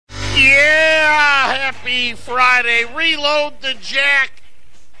Yeah, happy Friday. Reload the Jack.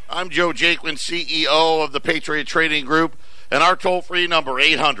 I'm Joe Jaquin, CEO of the Patriot Trading Group, and our toll-free number,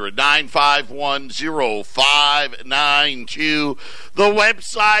 800-951-0592. The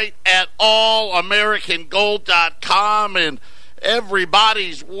website at allamericangold.com, and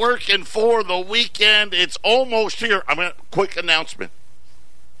everybody's working for the weekend. It's almost here. Quick announcement.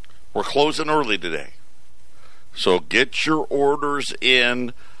 We're closing early today, so get your orders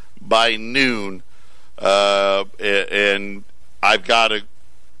in by noon, and I've got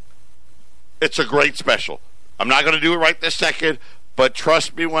it's a great special. I'm not going to do it right this second, but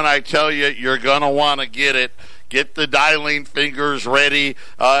trust me when I tell you, you're going to want to get it. Get the dialing fingers ready.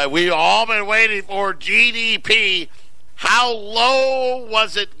 We've all been waiting for GDP. How low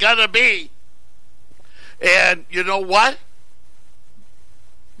was it going to be? And you know what?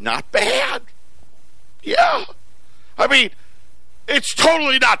 Not bad. Yeah. I mean, it's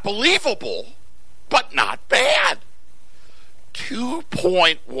totally not believable, but not bad.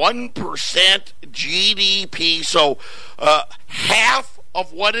 2.1% GDP, so half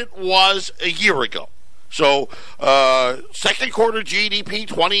of what it was a year ago. So second quarter GDP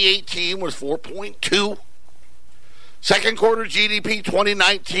 2018 was 4.2. Second quarter GDP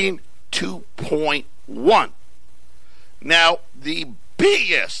 2019, 2.1. Now, the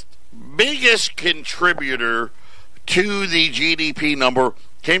biggest contributor to the GDP number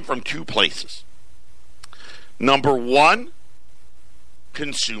came from two places. Number one,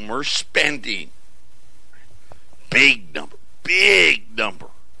 consumer spending. Big number.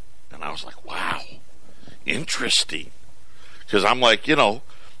 And I was like, wow, interesting. Because I'm like, I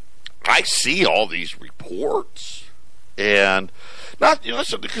see all these reports. And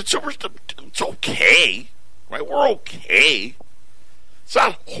listen, the consumers, it's okay. Right? We're okay. It's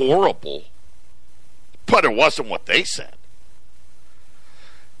not horrible. But it wasn't what they said.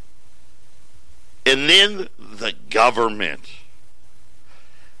 And then the government.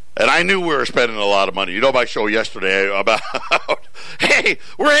 And I knew we were spending a lot of money. You know my show yesterday about, hey,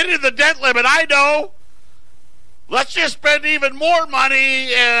 we're hitting the debt limit. I know. Let's just spend even more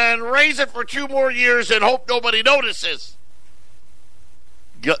money and raise it for 2 more years and hope nobody notices.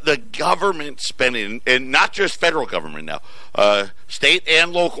 The government spending, and not just federal government now, state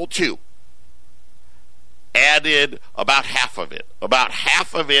and local too, added about half of it. About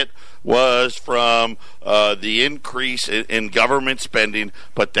half of it was from the increase in government spending,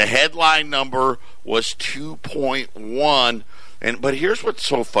 but the headline number was 2.1. But here's what's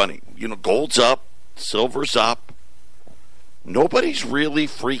so funny. Gold's up, silver's up. Nobody's really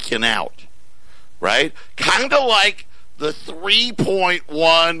freaking out, right? Kind of like the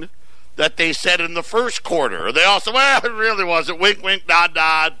 3.1 that they said in the first quarter. They all said, well, it really wasn't. Wink, wink, nod,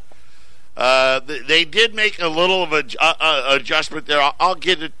 nod. They did make a little of an adjustment there. I'll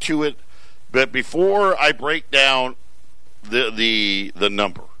get to it, but before I break down the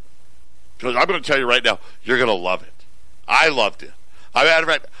number, because I'm going to tell you right now, you're going to love it. I loved it. I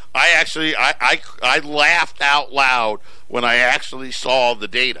laughed out loud when I actually saw the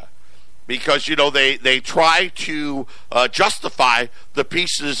data, because they try to justify the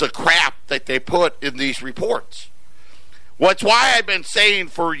pieces of crap that they put in these reports. What's why I've been saying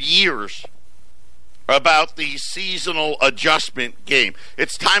for years about the seasonal adjustment game.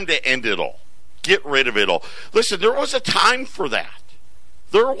 It's time to end it all. Get rid of it all. Listen, there was a time for that.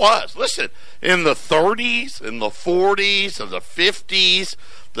 There was. Listen, in the 30s, in the 40s, in the 50s,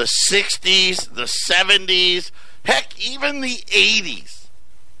 the 60s, the 70s, heck, even the 80s.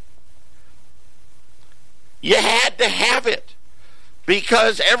 You had to have it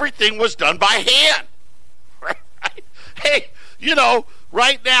because everything was done by hand. Right? Hey,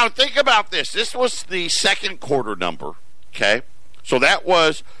 right now, think about this. This was the second quarter number, okay? So that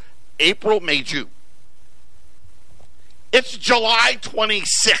was April, May, June. It's July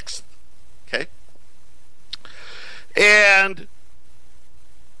 26th, okay? And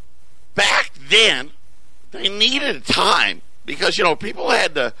back then, they needed time because, people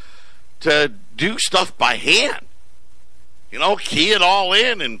had to do stuff by hand. Key it all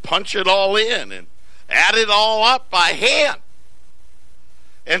in and punch it all in and add it all up by hand.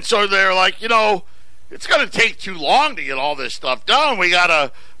 And so they're like, it's going to take too long to get all this stuff done. We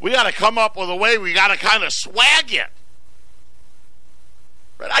gotta come up with a way. We gotta kind of swag it.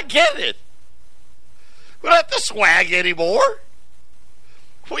 But I get it. We don't have to swag anymore.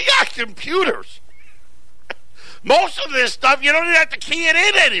 We got computers. Most of this stuff, you don't even have to key it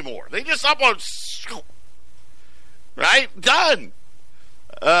in anymore. They just upload. Right? Done.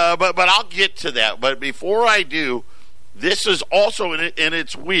 But I'll get to that. But before I do, this is also, and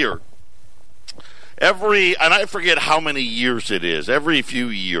it's weird. and I forget how many years it is, every few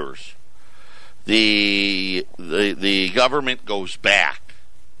years, the government goes back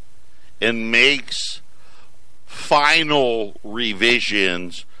and makes final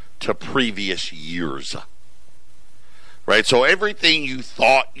revisions to previous years. Right? So everything you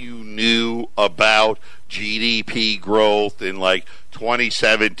thought you knew about GDP growth in like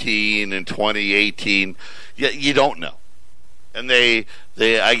 2017 and 2018, you don't know. And they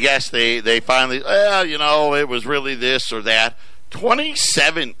I guess they finally, it was really this or that.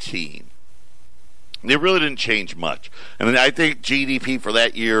 2017, it really didn't change much. And I think GDP for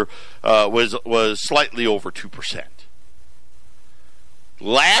that year was slightly over 2%.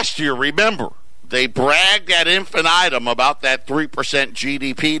 Last year, remember, they bragged ad infinitum about that 3%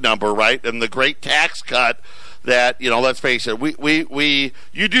 GDP number, right? And the great tax cut that, let's face it,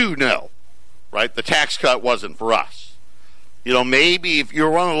 you do know, right? The tax cut wasn't for us. Maybe if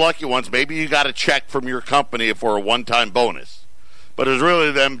you're one of the lucky ones, maybe you got a check from your company for a one-time bonus. But it's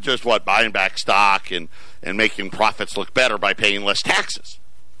really them just, buying back stock and making profits look better by paying less taxes.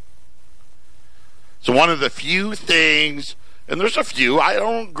 So one of the few things, and there's a few, I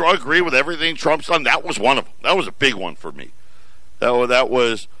don't agree with everything Trump's done. That was one of them. That was a big one for me. That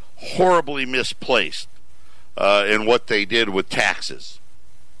was horribly misplaced in what they did with taxes.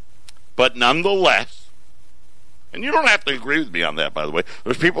 But nonetheless, and you don't have to agree with me on that, by the way.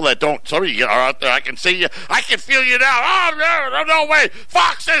 There's people that don't. Some of you are out there. I can see you. I can feel you now. Oh, no way.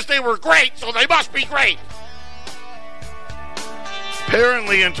 Fox says they were great, so they must be great.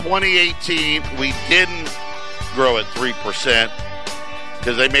 Apparently in 2018, we didn't grow at 3%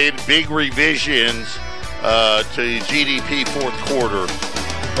 because they made big revisions to GDP fourth quarter.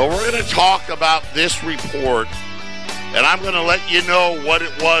 But we're going to talk about this report, and I'm going to let you know what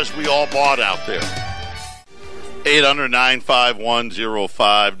it was we all bought out there.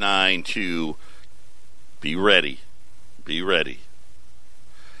 800-951-0592. Be ready. Be ready.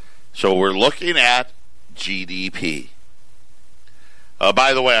 So we're looking at GDP.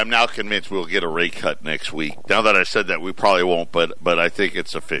 By the way, I'm now convinced we'll get a rate cut next week. Now that I said that, we probably won't, but I think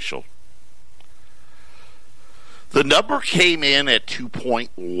it's official. The number came in at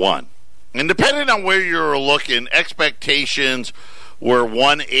 2.1. And depending on where you're looking, expectations were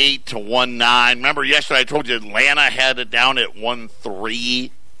 1.8 to 1.9. Remember yesterday I told you Atlanta had it down at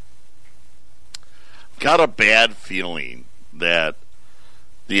 1.3. Got a bad feeling that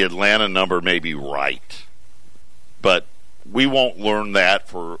the Atlanta number may be right. But we won't learn that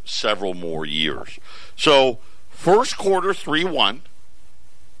for several more years. So, first quarter 3.1.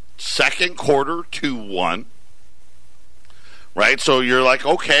 Second quarter 2.1. Right? So you're like,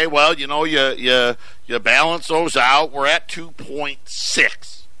 okay, well, you balance those out. We're at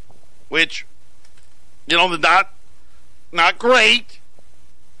 2.6, which, not great,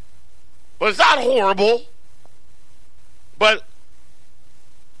 but it's not horrible. But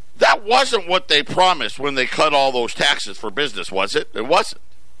that wasn't what they promised when they cut all those taxes for business, was it? It wasn't.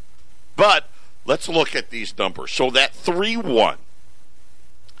 But let's look at these numbers. So that 3.1,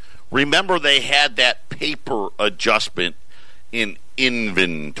 remember they had that paper adjustment in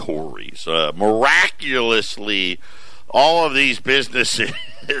inventories. Miraculously, all of these businesses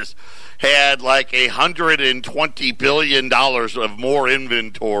had like $120 billion of more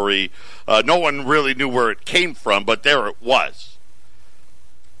inventory. No one really knew where it came from, but there it was.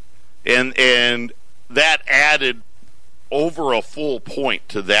 And that added over a full point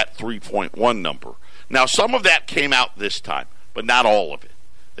to that 3.1 number. Now, some of that came out this time, but not all of it.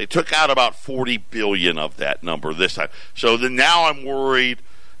 They took out about $40 billion of that number this time. So now I'm worried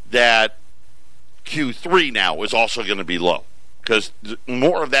that Q3 now is also going to be low because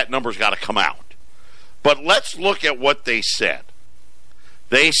more of that number's got to come out. But let's look at what they said.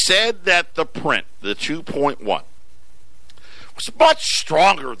 They said that the print, the 2.1, was much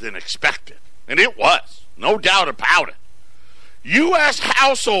stronger than expected. And it was, no doubt about it. U.S.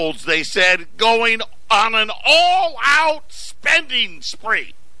 households, they said, going on an all-out spending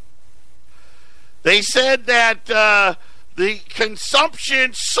spree. They said that the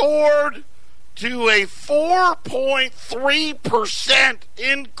consumption soared to a 4.3%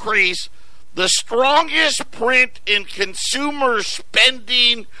 increase, the strongest print in consumer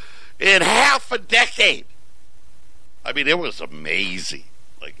spending in half a decade. I mean, it was amazing.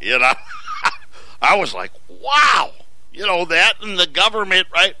 I was like, wow. That and the government,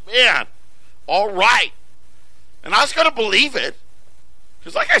 right? Man, all right. And I was going to believe it.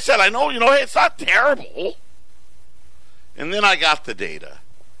 Because like I said, I know, it's not terrible. And then I got the data.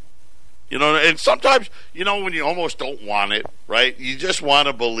 And sometimes, when you almost don't want it, right? You just want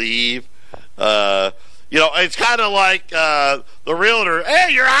to believe. It's kind of like the realtor,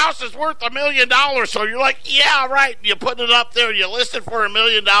 hey, your house is worth $1 million. So you're like, yeah, right. You put it up there, you list it for $1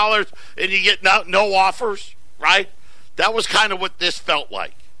 million, and you get no offers, right? That was kind of what this felt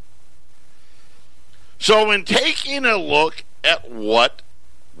like. So in taking a look at what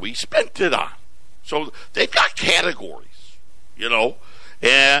we spent it on, so they've got categories, and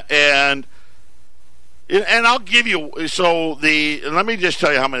I'll give you, let me just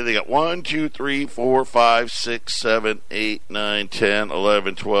tell you how many they got. 1, 2, 3, 4, 5, 6, 7, 8, 9, 10,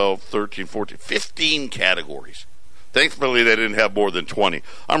 11, 12, 13, 14, 15 categories. Thankfully, they didn't have more than 20.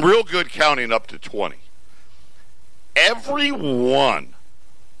 I'm real good counting up to 20. Every one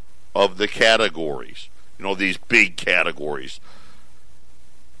of the categories, these big categories,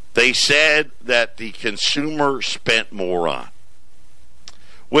 they said that the consumer spent more on.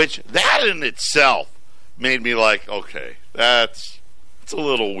 Which, that in itself made me like, okay, that's a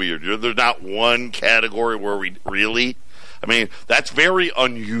little weird. There's not one category where we really, that's very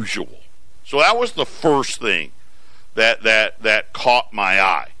unusual. So that was the first thing that caught my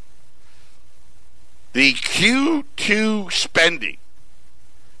eye. The Q2 spending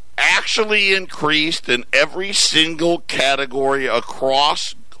actually increased in every single category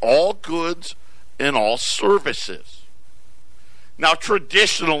across all goods and all services. Now,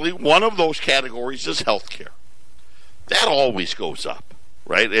 traditionally, one of those categories is healthcare. That always goes up,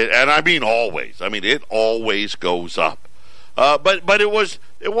 right? And I mean always. It always goes up. But it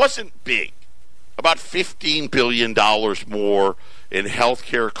wasn't big. About $15 billion more in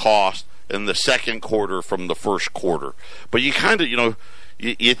healthcare costs in the second quarter from the first quarter. But you kind of,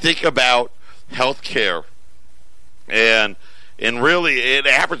 you think about healthcare, and really it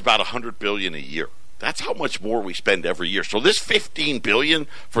averages about $100 billion a year. That's how much more we spend every year. So this $15 billion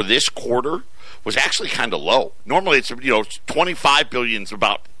for this quarter was actually kind of low. Normally it's $25 billion is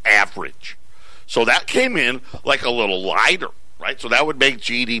about average. So that came in like a little lighter, right? So that would make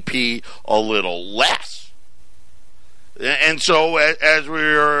GDP a little less. And so as we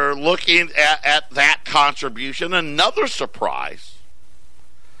were looking at that contribution, another surprise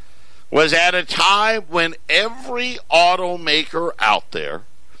was at a time when every automaker out there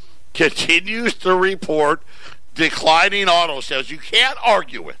continues to report declining auto sales. You can't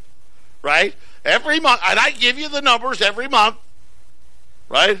argue it, right? Every month, and I give you the numbers every month,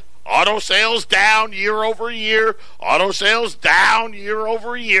 right? Auto sales down year over year. Auto sales down year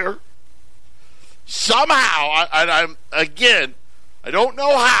over year. Somehow, I don't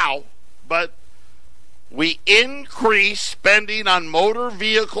know how, but we increased spending on motor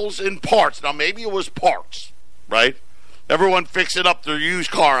vehicles and parts. Now, maybe it was parts, right? Everyone fixing up their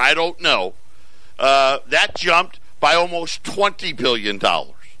used car. I don't know. That jumped by almost $20 billion.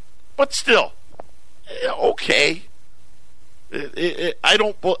 But still, okay. I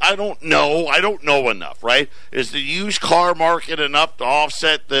don't know. I don't know enough, right? Is the used car market enough to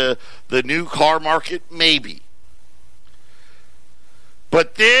offset the new car market? Maybe.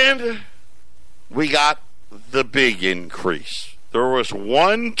 But then we got the big increase. There was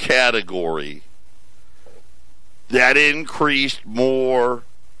one category that increased more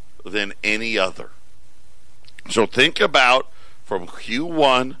than any other. So think about from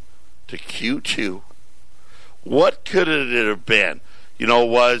Q1 to Q2, what could it have been?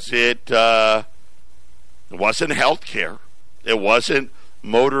 Was it wasn't healthcare. It wasn't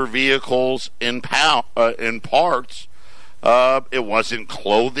motor vehicles and parts. It wasn't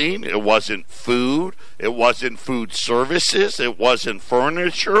clothing. It wasn't food. It wasn't food services. It wasn't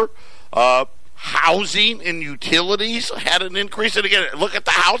furniture. Housing and utilities had an increase. And again, look at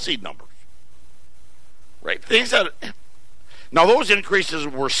the housing numbers. Right? Now, those increases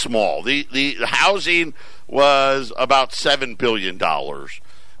were small. The housing was about $7 billion. But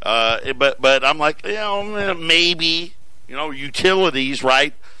I'm like, maybe, utilities,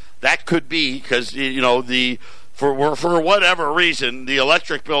 right? That could be because, for whatever reason, the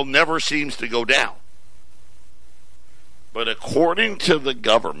electric bill never seems to go down. But according to the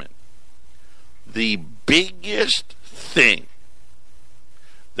government, the biggest thing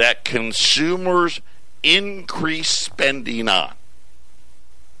that consumers increase spending on,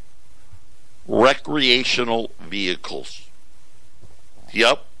 recreational vehicles.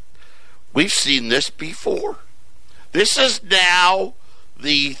 Yep, we've seen this before. This is now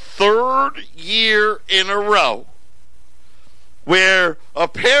the third year in a row where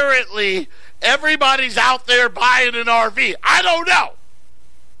apparently everybody's out there buying an RV. I don't know,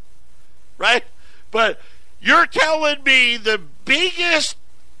 right? But you're telling me the biggest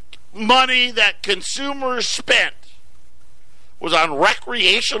money that consumers spent was on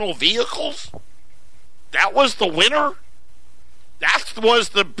recreational vehicles? That was the winner? What was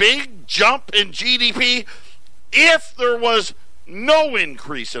the big jump in GDP if there was no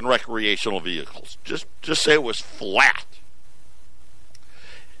increase in recreational vehicles? Just say it was flat.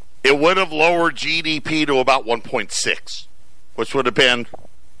 It would have lowered GDP to about 1.6, which would have been,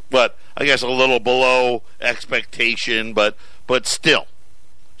 I guess a little below expectation, but still.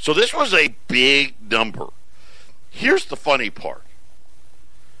 So this was a big number. Here's the funny part.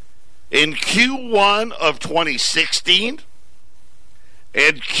 In Q1 of 2016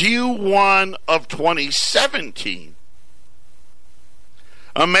 and Q1 of 2017,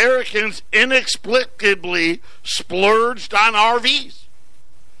 Americans inexplicably splurged on RVs.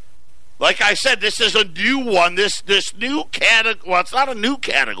 Like I said, this is a new one. This new category, well, it's not a new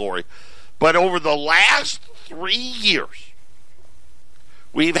category, but over the last 3 years,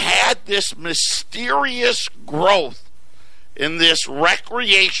 we've had this mysterious growth in this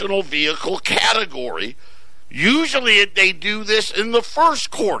recreational vehicle category. Usually they do this in the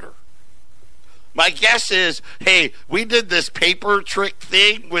first quarter. My guess is, hey, we did this paper trick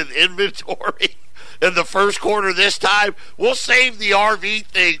thing with inventory in the first quarter this time. We'll save the RV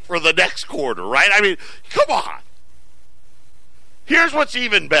thing for the next quarter, right? I mean, come on. Here's what's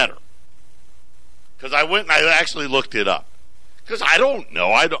even better. Because I went and I actually looked it up. Because I don't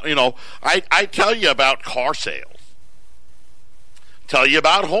know. I tell you about car sales. Tell you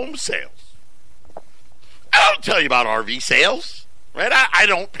about home sales. I don't tell you about RV sales, right? I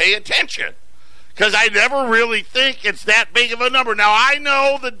don't pay attention. Because I never really think it's that big of a number. Now, I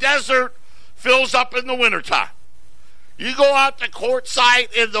know the desert fills up in the wintertime. You go out to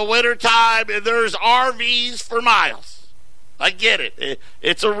Quartzsite in the wintertime and there's RVs for miles. I get it.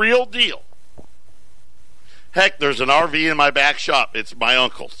 It's a real deal. Heck, there's an RV in my back shop. It's my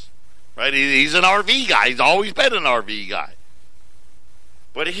uncle's. Right? He's an RV guy. He's always been an RV guy.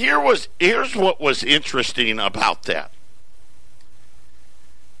 But here's what was interesting about that.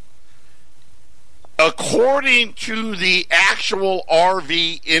 According to the actual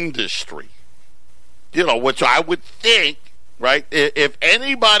RV industry, which I would think, right, if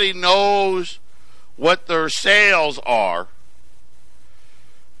anybody knows what their sales are,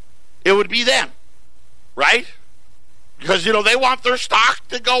 it would be them, right? Because, they want their stock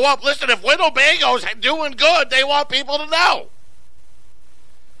to go up. Listen, if Winnebago's doing good, they want people to know.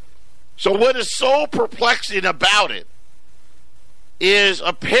 So what is so perplexing about it is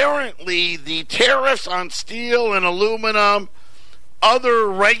apparently the tariffs on steel and aluminum, other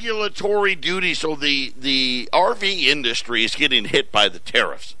regulatory duties. So the RV industry is getting hit by the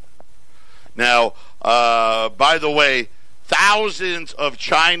tariffs. Now, by the way, thousands of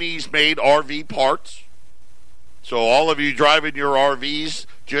Chinese-made RV parts. So all of you driving your RVs,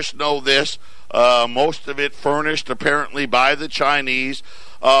 just know this. Most of it furnished apparently by the Chinese.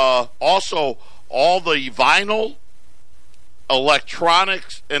 Also, all the vinyl,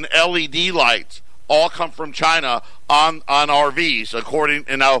 electronics, and LED lights all come from China on RVs,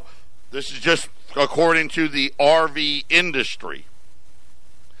 and now this is just according to the RV industry.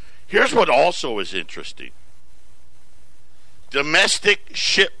 Here's what also is interesting. Domestic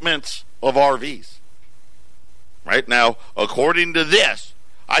shipments of RVs. Right now, according to this,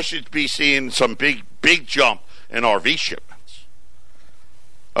 I should be seeing some big jump in RV shipments.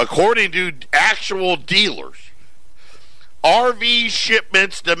 According to actual dealers, RV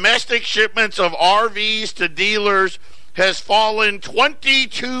shipments, domestic shipments of RVs to dealers has fallen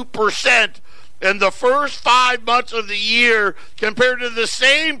 22% in the first 5 months of the year compared to the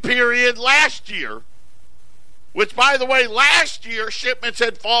same period last year, which, by the way, last year shipments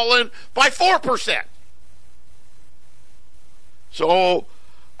had fallen by 4%. So,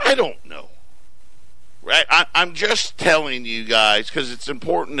 I don't know. Right? I'm just telling you guys because it's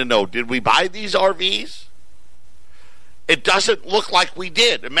important to know. Did we buy these RVs? It doesn't look like we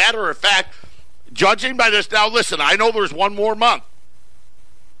did. As a matter of fact, judging by this, now listen, I know there's one more month.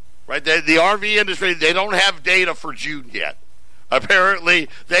 Right? The RV industry, they don't have data for June yet. Apparently,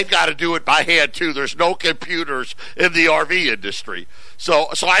 they've got to do it by hand, too. There's no computers in the RV industry. So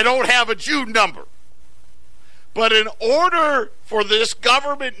I don't have a June number. But in order for this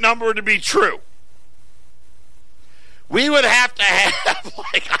government number to be true, we would have to have,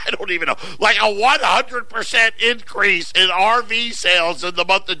 I don't even know, a 100% increase in RV sales in the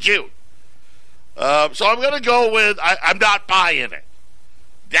month of June. So I'm going to go with, I'm not buying it.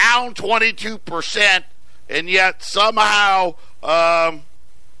 Down 22%, and yet somehow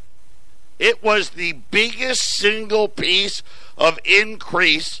it was the biggest single piece of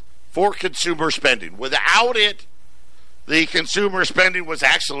increase for consumer spending. Without it, the consumer spending was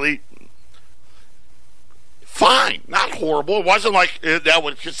actually fine, not horrible. It wasn't like that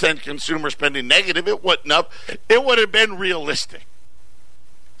would send consumer spending negative. It wouldn't have. It would have been realistic.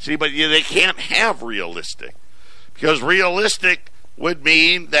 See, but they can't have realistic, because realistic would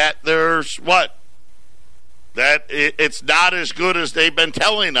mean that there's what? That it's not as good as they've been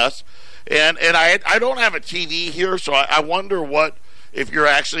telling us. And I don't have a TV here, so I wonder what, if you're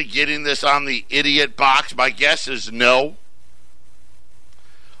actually getting this on the idiot box. My guess is no.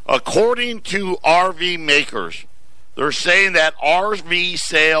 According to RV makers, they're saying that RV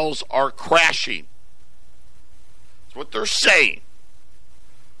sales are crashing. That's what they're saying.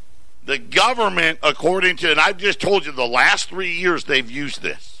 The government, according to, and I've just told you the last 3 years they've used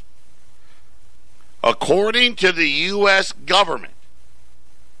this. According to the U.S. government,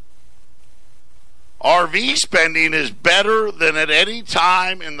 RV spending is better than at any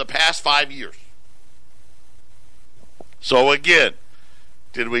time in the past 5 years. So again,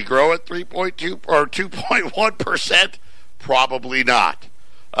 did we grow at 3.2 or 2.1%? Probably not.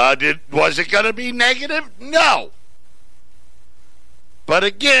 Was it going to be negative? No. But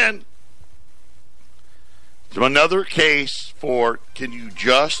again, it's another case for, can you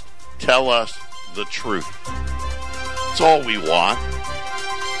just tell us the truth? That's all we want.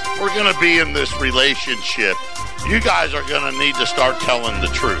 We're going to be in this relationship. You guys are going to need to start telling the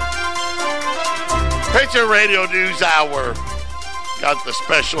truth. Patriot Radio News Hour. Got the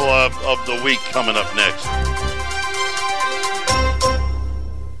special of the week coming up next.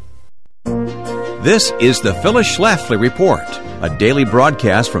 This is the Phyllis Schlafly Report, a daily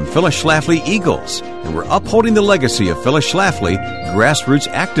broadcast from Phyllis Schlafly Eagles, and we're upholding the legacy of Phyllis Schlafly, grassroots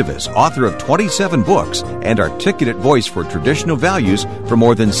activist, author of 27 books, and articulate voice for traditional values for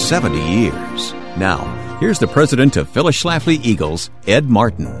more than 70 years. Now, here's the president of Phyllis Schlafly Eagles, Ed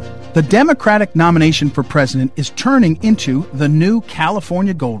Martin. The Democratic nomination for president is turning into the new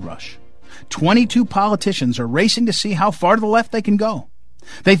California gold rush. 22 politicians are racing to see how far to the left they can go.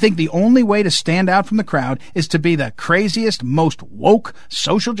 They think the only way to stand out from the crowd is to be the craziest, most woke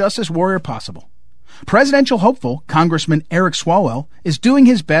social justice warrior possible. Presidential hopeful Congressman Eric Swalwell is doing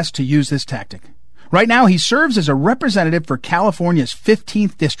his best to use this tactic. Right now, he serves as a representative for California's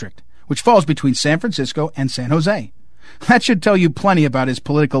 15th district, which falls between San Francisco and San Jose. That should tell you plenty about his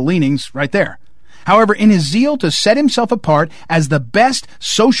political leanings right there. However, in his zeal to set himself apart as the best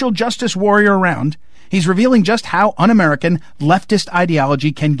social justice warrior around, he's revealing just how un-American leftist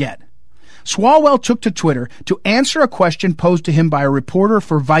ideology can get. Swalwell took to Twitter to answer a question posed to him by a reporter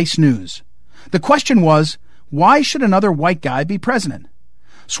for Vice News. The question was, why should another white guy be president?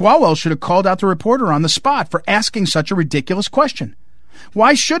 Swalwell should have called out the reporter on the spot for asking such a ridiculous question.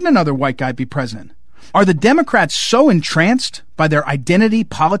 Why shouldn't another white guy be president? Are the Democrats so entranced by their identity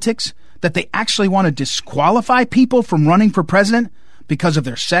politics that they actually want to disqualify people from running for president because of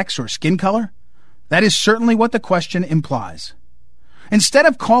their sex or skin color? That is certainly what the question implies. Instead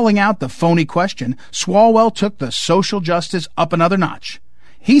of calling out the phony question, Swalwell took the social justice up another notch.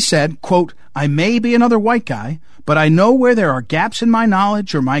 He said, quote, "I may be another white guy, but I know where there are gaps in my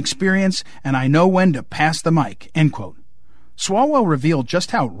knowledge or my experience, and I know when to pass the mic," end quote. Swalwell revealed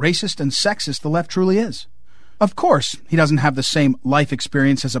just how racist and sexist the left truly is. Of course, he doesn't have the same life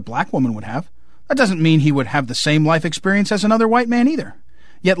experience as a black woman would have. That doesn't mean he would have the same life experience as another white man either.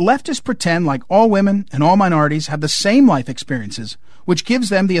 Yet leftists pretend like all women and all minorities have the same life experiences, which gives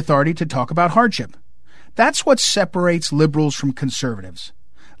them the authority to talk about hardship. That's what separates liberals from conservatives.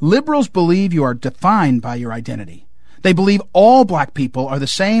 Liberals believe you are defined by your identity. They believe all black people are the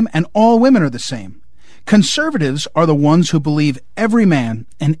same and all women are the same. Conservatives are the ones who believe every man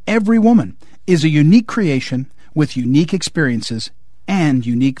and every woman is a unique creation with unique experiences and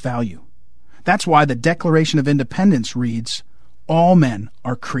unique value. That's why the Declaration of Independence reads, "All men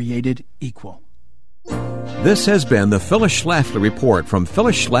are created equal." This has been the Phyllis Schlafly Report from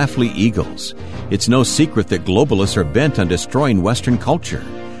Phyllis Schlafly Eagles. It's no secret that globalists are bent on destroying Western culture.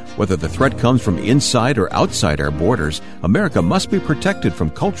 Whether the threat comes from inside or outside our borders, America must be protected from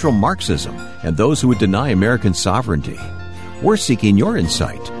cultural Marxism and those who would deny American sovereignty. We're seeking your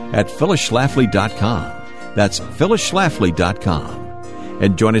insight at phyllisschlafly.com. That's phyllisschlafly.com.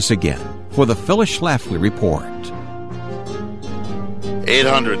 And join us again for the Phyllis Schlafly Report.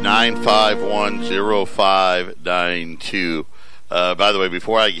 800-951-0592. By the way,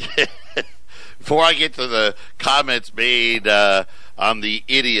 before I get to the comments made on the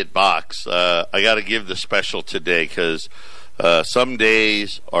idiot box, I got to give the special today because some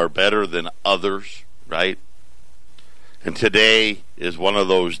days are better than others, right? And today is one of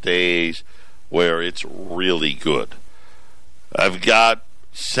those days where it's really good. I've got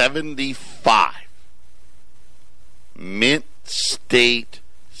 75 Mint State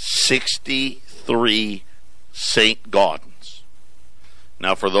 63 St. Gaudens.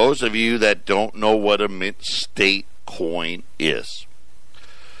 Now, for those of you that don't know what a Mint State coin is,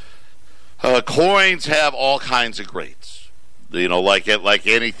 Coins have all kinds of grades. Like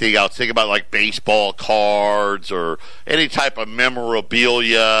anything else. Think about like baseball cards or any type of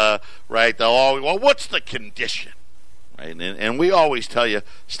memorabilia, right? They'll always, well, what's the condition? Right? And we always tell you,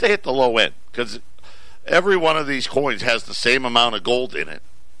 stay at the low end, because every one of these coins has the same amount of gold in it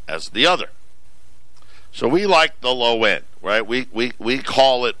as the other. So we like the low end, right? We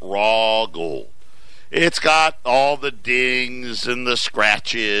call it raw gold. It's got all the dings and the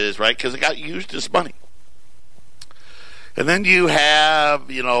scratches, right? Because it got used as money. And then you have,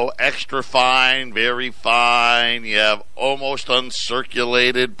 extra fine, very fine. You have almost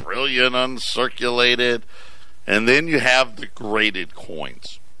uncirculated, brilliant uncirculated. And then you have the graded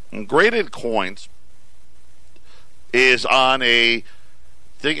coins. And graded coins is on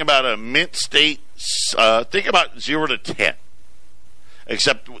think about a mint state, think about 0 to 10.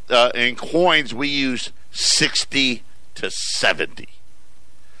 Except in coins, we use 60 to 70.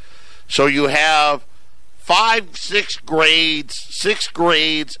 So you have 6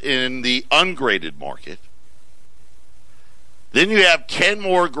 grades in the ungraded market. Then you have 10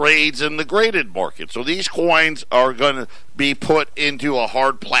 more grades in the graded market. So these coins are going to be put into a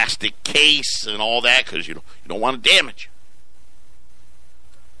hard plastic case and all that, because you don't want to damage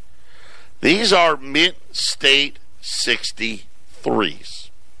it. These are mint state 63s.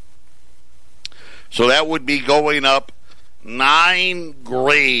 So that would be going up 9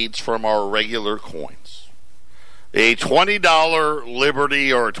 grades from our regular coins. A $20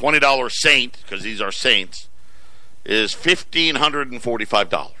 Liberty or a $20 Saint, because these are Saints, is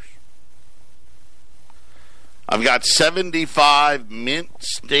 $1,545. I've got 75 mint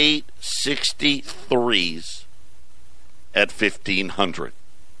state 63s at $1,500.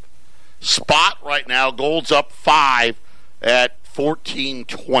 Spot right now, gold's up 5 at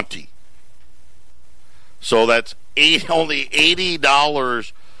 $1,420. So that's only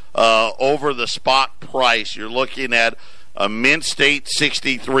 $80 over the spot price. You're looking at a mint state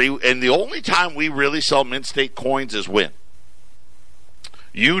 63, and the only time we really sell mint state coins is when?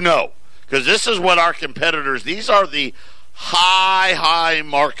 Because this is what our competitors, these are the high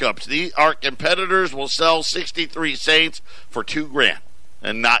markups. Our competitors will sell 63 Saints for $2,000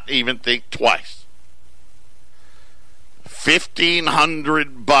 and not even think twice.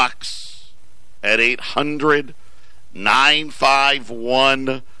 $1,500 at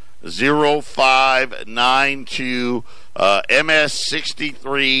 800-951-0592.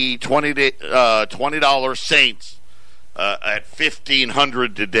 MS63 $20 Saints at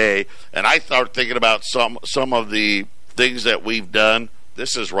 $1,500 today. And I start thinking about some of the things that we've done.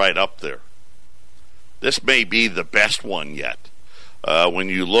 This is right up there. This may be the best one yet. When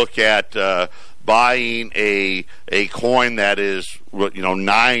you look at buying a coin that is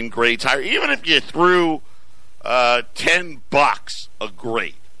 9 grades higher, even if you threw $10 a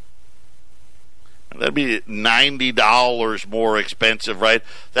grade, that'd be $90 more expensive, right?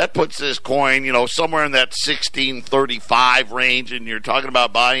 That puts this coin, somewhere in that $1,635 range, and you're talking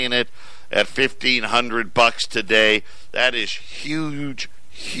about buying it at $1,500 today. That is huge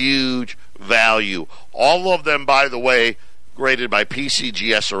value. All of them, by the way, graded by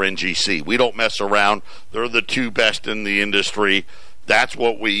PCGS or NGC. We don't mess around. They're the 2 best in the industry. That's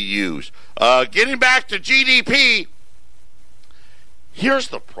what we use. Getting back to GDP, here's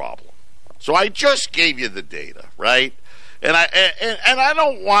the problem. So I just gave you the data, right? And I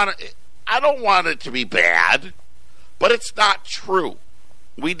don't want it to be bad, but it's not true.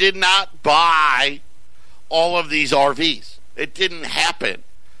 We did not buy all of these RVs. It didn't happen.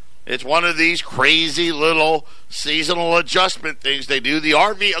 It's one of these crazy little seasonal adjustment things they do. The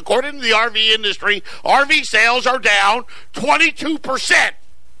RV, according to the RV industry, RV sales are down 22%.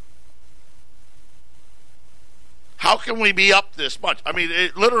 How can we be up this much? I mean,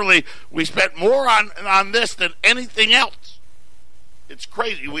 literally, we spent more on this than anything else. It's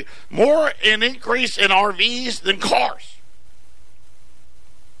crazy. More an increase in RVs than cars.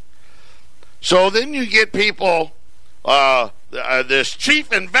 So then you get people, this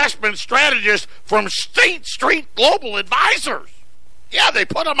chief investment strategist from State Street Global Advisors. Yeah, they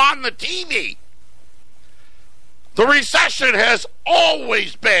put them on the TV. The recession has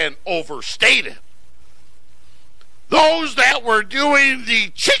always been overstated. Those that were doing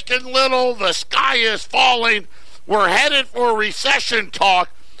the Chicken Little, the sky is falling, we're headed for a recession talk,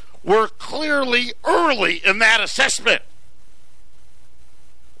 were clearly early in that assessment.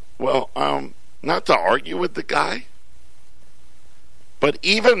 Well, not to argue with the guy, but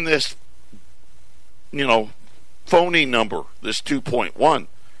even this, phony number, this 2.1,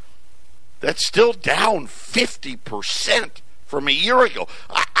 that's still down 50% from a year ago.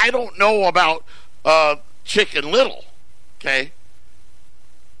 I don't know about Chicken Little, okay?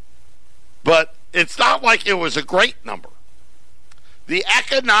 but it's not like it was a great number. The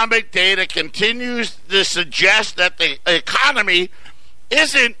economic data continues to suggest that the economy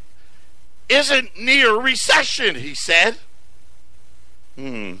isn't near recession, he said.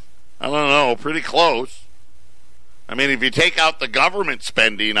 I don't know, pretty close. I mean, if you take out the government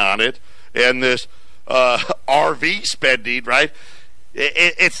spending on it and this RV spending, right,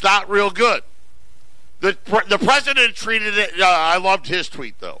 it's not real good. The president treated it, I loved his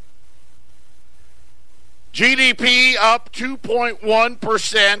tweet, though. GDP up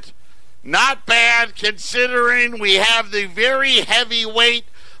 2.1%. Not bad considering we have the very heavy weight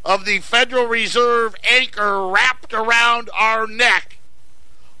of the Federal Reserve anchor wrapped around our neck.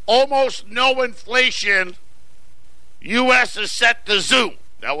 Almost no inflation. U.S. is set to zoom.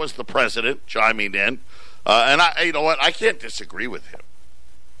 That was the president chiming in. And you know what? I can't disagree with him.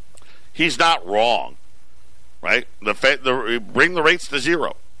 He's not wrong, right? Bring the rates to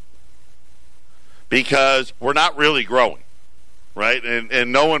zero because we're not really growing, right?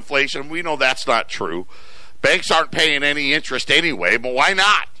 And no inflation. We know that's not true. Banks aren't paying any interest anyway, but why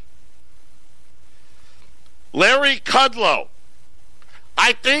not? Larry Kudlow.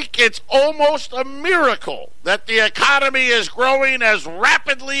 I think it's almost a miracle that the economy is growing as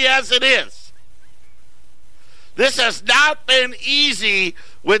rapidly as it is. This has not been easy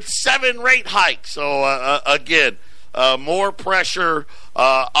with 7 rate hikes. So, again, more pressure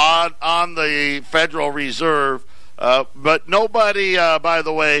on the Federal Reserve. But nobody, by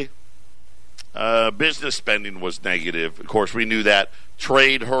the way, business spending was negative. Of course, we knew that.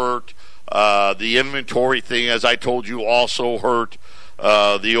 Trade hurt. The inventory thing, as I told you, also hurt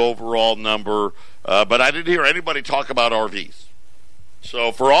the overall number. But I didn't hear anybody talk about RVs.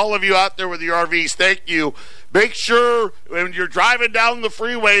 So for all of you out there with your RVs, thank you. Make sure when you're driving down the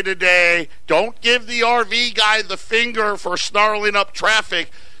freeway today, don't give the RV guy the finger for snarling up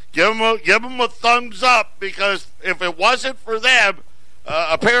traffic. Give him a thumbs up, because if it wasn't for them,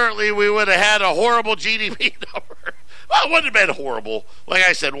 apparently we would have had a horrible GDP number. Well, it wouldn't have been horrible. Like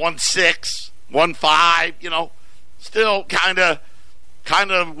I said, 1.6, 1.5, still kind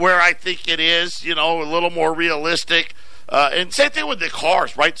of where I think it is, a little more realistic. And same thing with the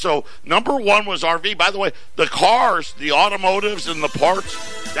cars, right? So number one was RV. By the way, the cars, the automotives and the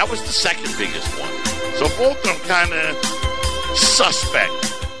parts, that was the second biggest one. So both of them kind of suspect.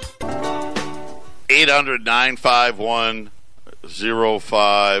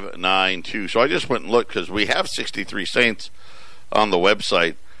 800-951-0592. So I just went and looked because we have 63 Saints on the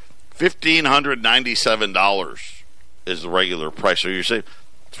website. $1,597 is the regular price. So you're saying,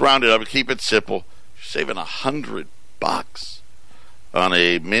 let's round it up and keep it simple. You're saving $100 on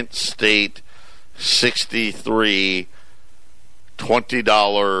a Mint State 63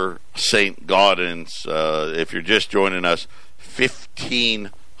 $20 St. Gaudens. If you're just joining us,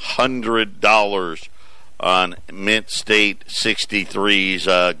 $1,500 on Mint State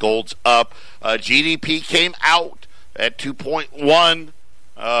 63s. Gold's up. GDP came out at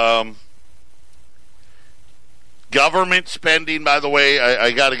 2.1. Government spending, by the way,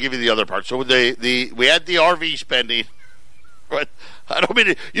 I got to give you the other part. So we had the RV spending, but I don't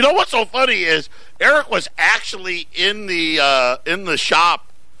mean to, what's so funny is Eric was actually in the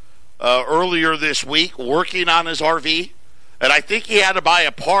shop earlier this week working on his RV, and I think he had to buy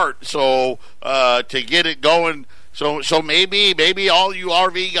a part to get it going. So maybe all you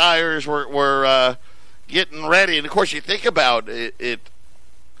RV guys were getting ready, and of course you think about it.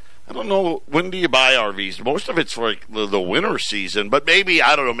 I don't know, when do you buy RVs? Most of it's for the winter season, but maybe,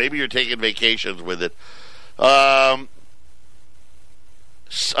 I don't know, maybe you're taking vacations with it. A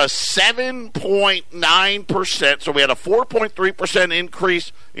 7.9%, so we had a 4.3%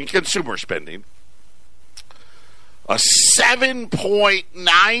 increase in consumer spending. A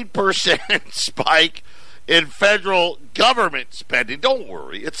 7.9% spike in federal government spending. Don't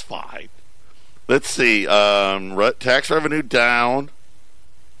worry, it's fine. Let's see, tax revenue down.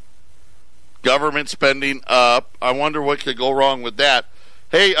 Government spending up. I wonder what could go wrong with that.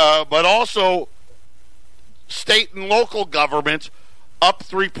 Hey, but also state and local governments up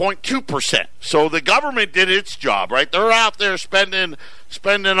 3.2%. So the government did its job, right? They're out there spending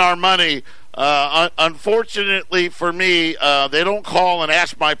our money. Unfortunately for me, they don't call and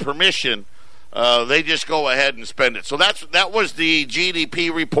ask my permission. They just go ahead and spend it. So that was the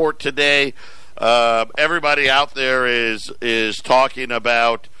GDP report today. Everybody out there is talking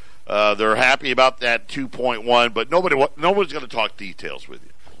about. They're happy about that 2.1, but nobody's going to talk details with you.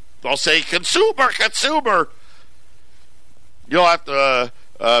 They'll say consumer. You'll have to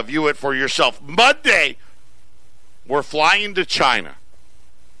view it for yourself. Monday, we're flying to China.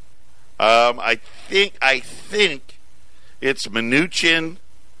 I think it's Mnuchin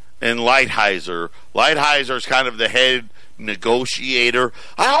and Lighthizer. Lighthizer's kind of the head negotiator.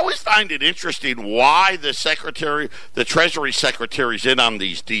 I always find it interesting why the Treasury Secretary's in on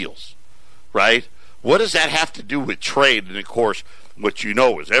these deals, right? What does that have to do with trade? And of course, what you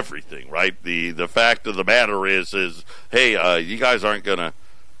know is everything, right? The fact of the matter is hey, you guys aren't going to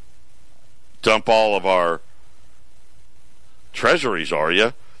dump all of our treasuries, are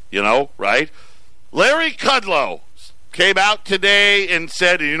you? You know, right? Larry Kudlow came out today and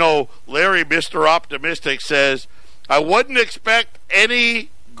said, Larry, Mr. Optimistic, says, I wouldn't expect any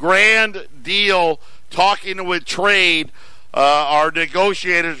grand deal talking with trade. Our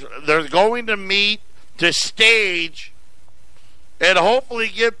negotiators, they're going to meet to stage and hopefully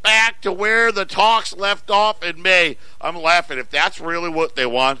get back to where the talks left off in May. I'm laughing. If that's really what they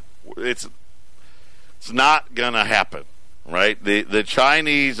want, it's not going to happen, right? The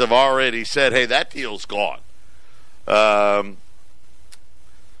Chinese have already said, hey, that deal's gone.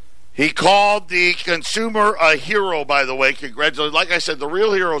 He called the consumer a hero, by the way. Congratulations. Like I said, the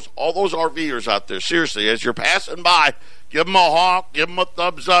real heroes, all those RVers out there, seriously, as you're passing by, give them a honk, give them a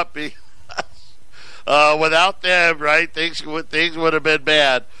thumbs up. Without them, right, things would have been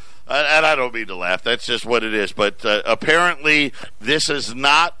bad. And I don't mean to laugh. That's just what it is. But apparently this is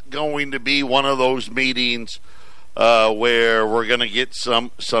not going to be one of those meetings where we're going to get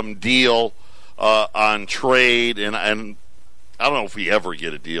some deal on trade. And I don't know if we ever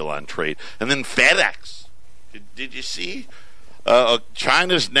get a deal on trade. And then FedEx. Did you see?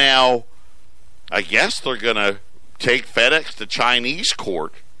 China's now, I guess they're going to take FedEx to Chinese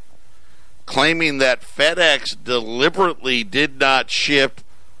court, claiming that FedEx deliberately did not ship,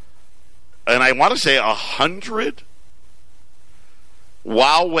 and I want to say 100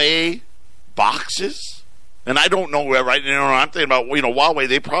 Huawei boxes. And I don't know, right? I'm thinking about, Huawei,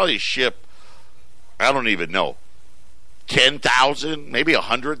 they probably ship, I don't even know, 10,000, maybe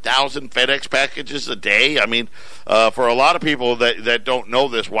 100,000 FedEx packages a day. I mean, for a lot of people that don't know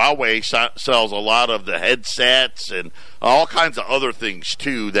this, Huawei sells a lot of the headsets and all kinds of other things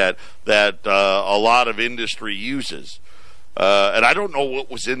too that a lot of industry uses. And I don't know what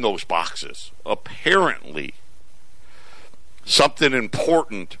was in those boxes. Apparently, something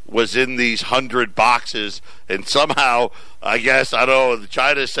important was in these 100 boxes, and somehow, I guess, I don't know,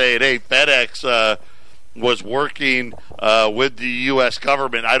 China's saying, hey, FedEx was working with the U.S.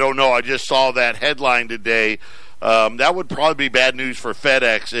 government. I don't know. I just saw that headline today. That would probably be bad news for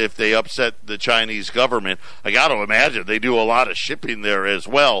FedEx if they upset the Chinese government. I got to imagine they do a lot of shipping there as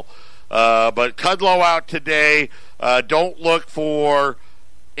well. But Kudlow out today. Don't look for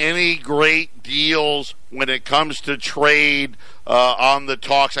any great deals when it comes to trade on the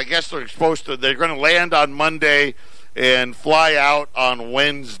talks. I guess they're going to land on Monday and fly out on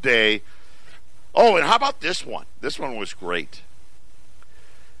Wednesday. Oh, and how about this one? This one was great.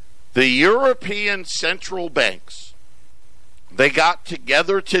 The European central banks, they got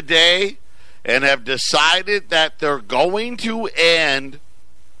together today and have decided that they're going to end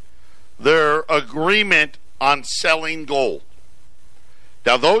their agreement on selling gold.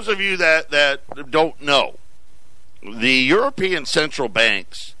 Now, those of you that don't know, the European central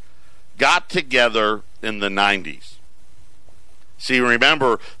banks got together in the 90s. See,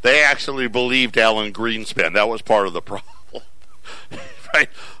 remember, they actually believed Alan Greenspan. That was part of the problem. Right?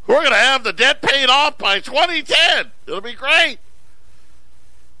 We're going to have the debt paid off by 2010. It'll be great.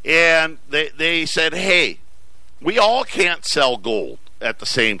 And they said, hey, we all can't sell gold at the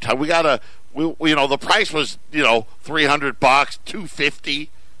same time. The price was, $300, $250,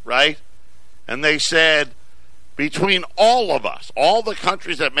 right? And they said, between all of us, all the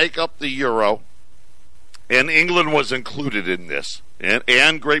countries that make up the euro, and England was included in this,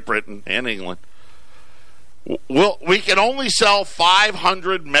 and Great Britain and England, we can only sell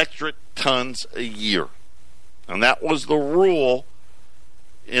 500 metric tons a year. And that was the rule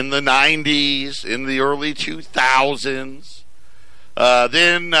in the 90s, in the early 2000s.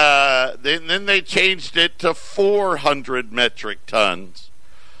 Then they changed it to 400 metric tons.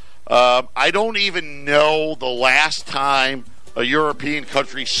 I don't even know the last time a European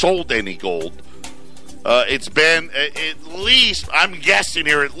country sold any gold. It's been at least, I'm guessing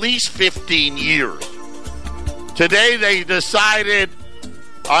here, at least 15 years. Today they decided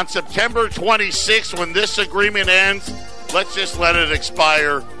on September 26th, when this agreement ends, let's just let it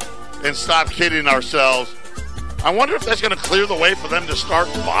expire and stop kidding ourselves. I wonder if that's going to clear the way for them to start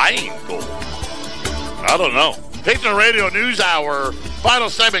buying gold. I don't know. Patriot Radio News Hour, final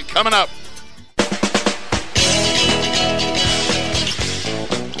segment coming up.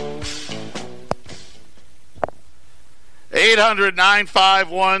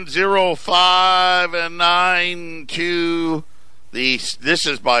 $800-951-0592. this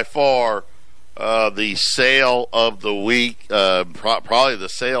is by far the sale of the week, probably the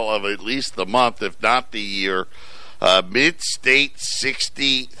sale of at least the month, if not the year. Mid-State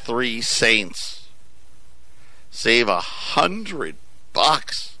 63 Saints save $100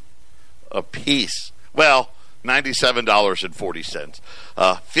 a piece. Well, $97.40.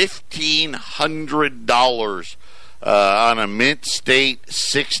 $1,500 on a Mint State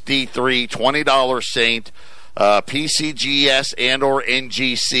 63 $20 Saint, PCGS and or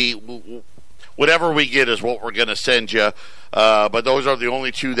NGC. Whatever we get is what we're going to send you. But those are the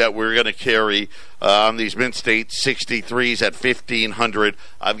only two that we're going to carry on these Mint State 63s at $1,500.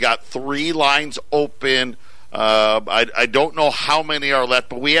 I've got 3 lines open. I don't know how many are left,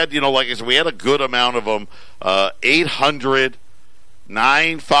 but we had, like I said, we had a good amount of them.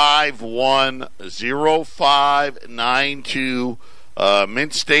 800-951-0592.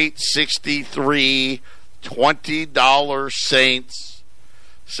 Mint State 63 $20 Saints,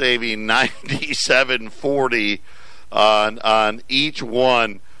 saving $97.40 on each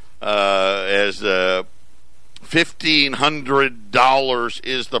one, as $1,500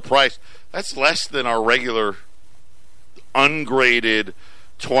 is the price. That's less than our regular ungraded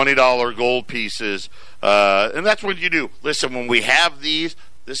 $20 gold pieces. And that's what you do. Listen, when we have these,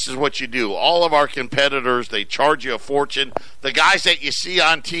 this is what you do. All of our competitors, they charge you a fortune. The guys that you see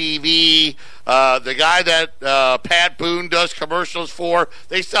on TV, the guy that Pat Boone does commercials for,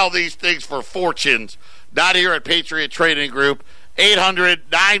 they sell these things for fortunes. Not here at Patriot Trading Group.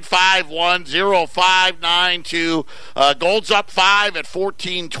 800-951-0592. Gold's up 5 at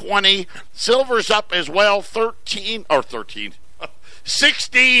 $14.20. Silver's up as well,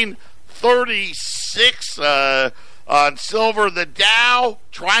 16.36 on silver. The Dow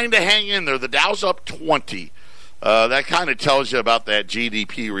trying to hang in there. The Dow's up 20. That kind of tells you about that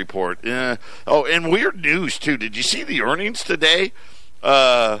GDP report. Oh, and weird news, too. Did you see the earnings today?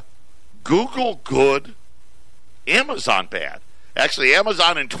 Google good, Amazon bad. Actually,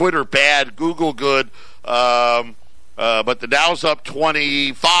 Amazon and Twitter bad, Google good, but the Dow's up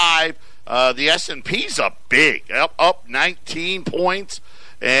 25. The S&P's up big, up 19 points,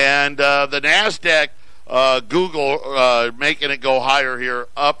 and the NASDAQ, Google making it go higher here,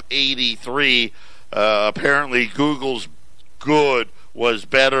 up 83. Apparently, Google's good was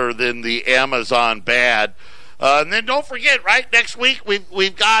better than the Amazon bad. And then don't forget, right, next week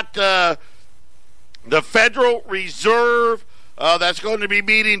we've got the Federal Reserve. That's going to be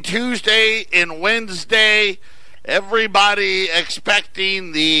meeting Tuesday and Wednesday. Everybody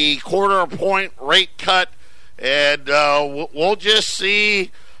expecting the quarter-point rate cut, and we'll just see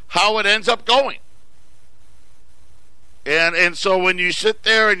how it ends up going. And so when you sit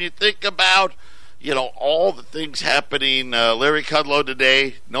there and you think about, all the things happening, Larry Kudlow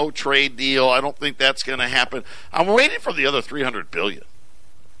today, no trade deal. I don't think that's going to happen. I'm waiting for the other $300 billion.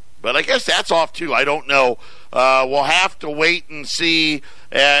 But I guess that's off, too. I don't know. We'll have to wait and see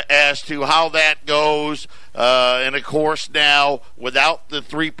as to how that goes. And, of course, now, without the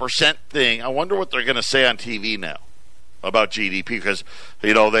 3% thing, I wonder what they're going to say on TV now about GDP. Because,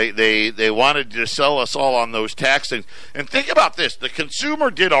 they wanted to sell us all on those tax things. And think about this. The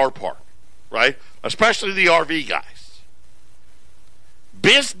consumer did our part, right? Especially the RV guys.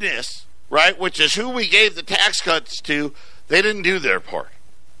 Business, right, which is who we gave the tax cuts to, they didn't do their part.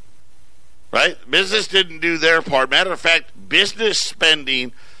 Right? Business didn't do their part. Matter of fact, business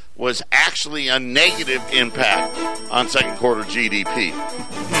spending was actually a negative impact on second quarter GDP.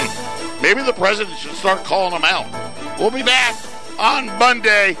 Maybe the president should start calling them out. We'll be back on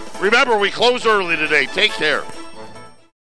Monday. Remember, we close early today. Take care.